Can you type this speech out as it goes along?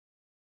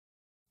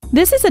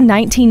This is a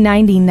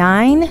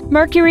 1999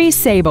 Mercury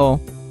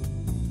Sable.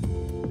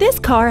 This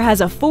car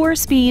has a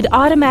 4-speed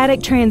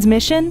automatic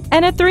transmission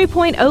and a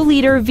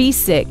 3.0-liter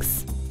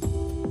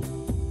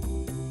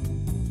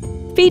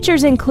V6.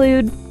 Features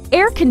include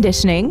air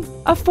conditioning,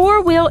 a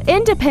 4-wheel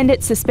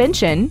independent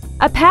suspension,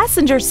 a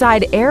passenger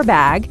side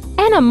airbag,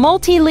 and a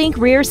multi-link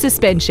rear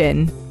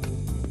suspension.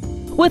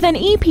 With an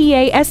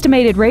EPA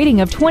estimated rating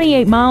of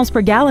 28 miles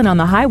per gallon on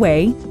the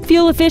highway,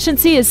 fuel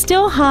efficiency is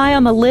still high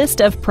on the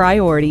list of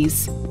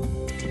priorities.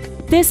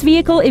 This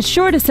vehicle is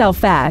sure to sell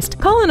fast.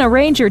 Call and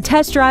arrange your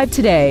test drive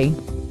today.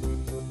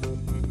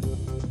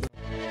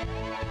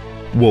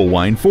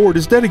 Woolwine Ford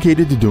is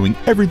dedicated to doing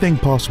everything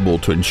possible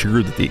to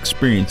ensure that the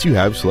experience you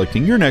have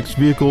selecting your next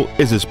vehicle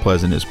is as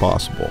pleasant as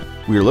possible.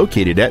 We are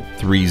located at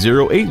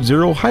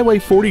 3080 Highway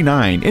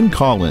 49 in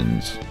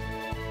Collins.